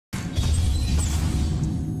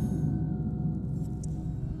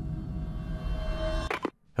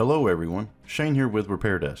Hello everyone, Shane here with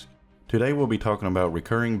RepairDesk. Today we'll be talking about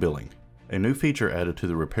recurring billing, a new feature added to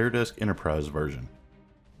the RepairDesk Enterprise version.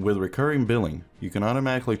 With recurring billing, you can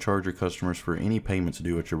automatically charge your customers for any payments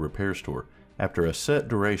due at your repair store after a set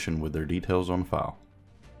duration with their details on file.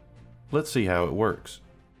 Let's see how it works.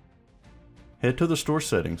 Head to the store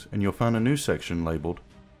settings and you'll find a new section labeled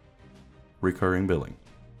Recurring Billing.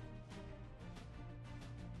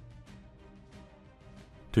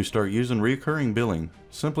 To start using recurring billing,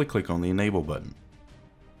 simply click on the Enable button.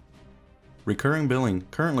 Recurring billing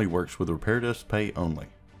currently works with RepairDesk Pay only.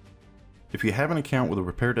 If you have an account with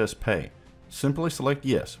RepairDesk Pay, simply select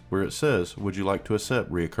Yes where it says, would you like to accept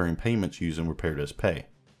recurring payments using RepairDesk Pay?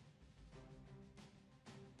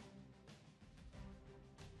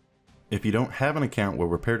 If you don't have an account with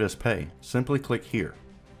RepairDesk Pay, simply click here,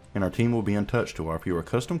 and our team will be in touch to offer you a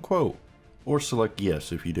custom quote, or select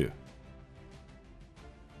Yes if you do.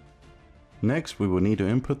 Next, we will need to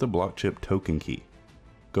input the BlockChip token key.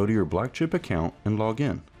 Go to your BlockChip account and log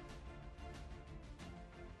in.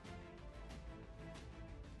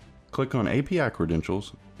 Click on API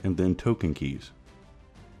credentials and then token keys.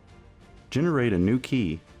 Generate a new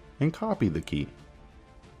key and copy the key.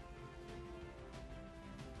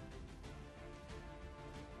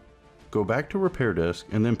 Go back to RepairDesk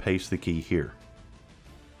and then paste the key here.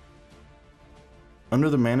 Under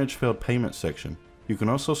the Manage Failed Payment section, you can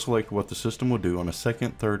also select what the system will do on a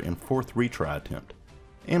second, third, and fourth retry attempt,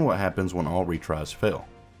 and what happens when all retries fail.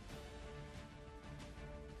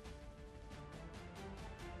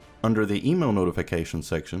 Under the Email Notification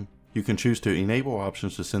section, you can choose to enable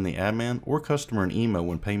options to send the admin or customer an email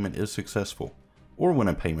when payment is successful, or when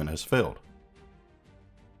a payment has failed.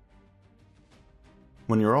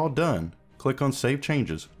 When you're all done, click on Save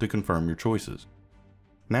Changes to confirm your choices.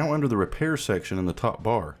 Now under the Repair section in the top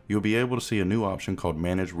bar, you'll be able to see a new option called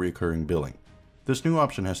Manage Recurring Billing. This new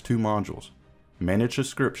option has two modules, Manage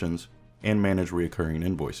Subscriptions and Manage Recurring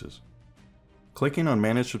Invoices. Clicking on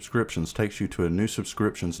Manage Subscriptions takes you to a new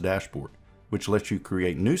subscriptions dashboard, which lets you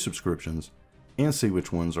create new subscriptions and see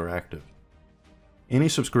which ones are active. Any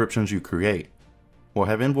subscriptions you create will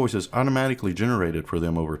have invoices automatically generated for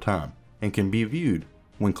them over time and can be viewed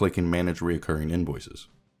when clicking Manage Recurring Invoices.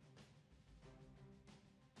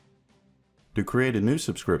 To create a new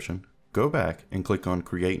subscription, go back and click on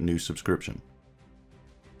Create New Subscription.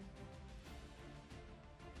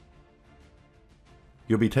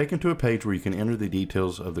 You'll be taken to a page where you can enter the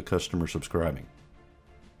details of the customer subscribing: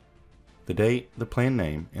 the date, the plan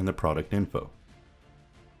name, and the product info.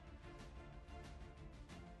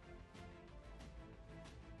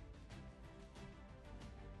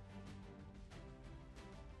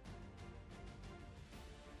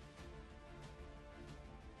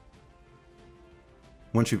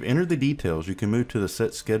 Once you've entered the details, you can move to the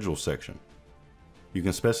Set Schedule section. You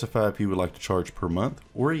can specify if you would like to charge per month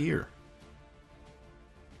or a year.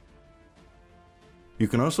 You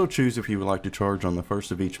can also choose if you would like to charge on the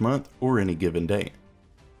first of each month or any given date.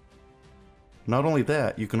 Not only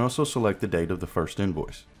that, you can also select the date of the first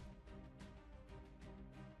invoice.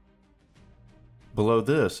 Below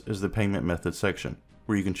this is the Payment Method section,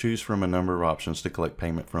 where you can choose from a number of options to collect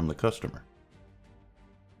payment from the customer.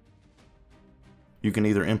 You can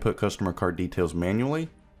either input customer card details manually,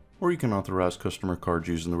 or you can authorize customer cards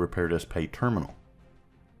using the RepairDesk Pay terminal.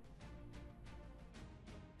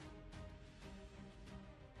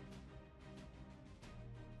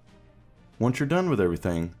 Once you're done with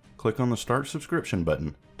everything, click on the Start Subscription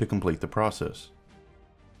button to complete the process.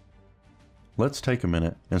 Let's take a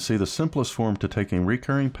minute and see the simplest form to taking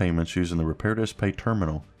recurring payments using the RepairDesk Pay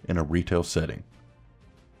terminal in a retail setting.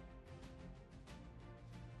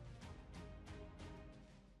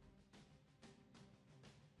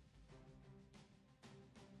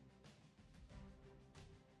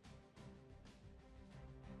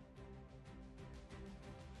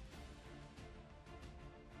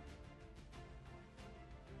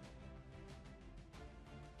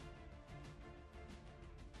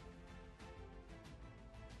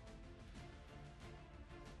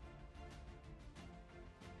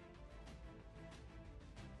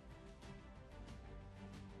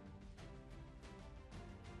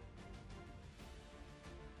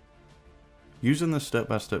 Using this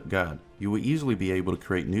step-by-step guide, you will easily be able to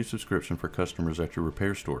create new subscriptions for customers at your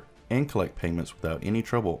repair store and collect payments without any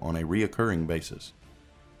trouble on a reoccurring basis.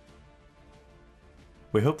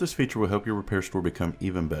 We hope this feature will help your repair store become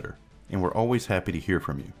even better, and we're always happy to hear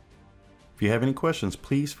from you. If you have any questions,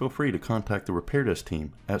 please feel free to contact the RepairDesk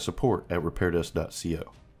team at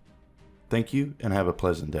support@repairdesk.co. Thank you and have a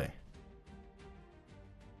pleasant day.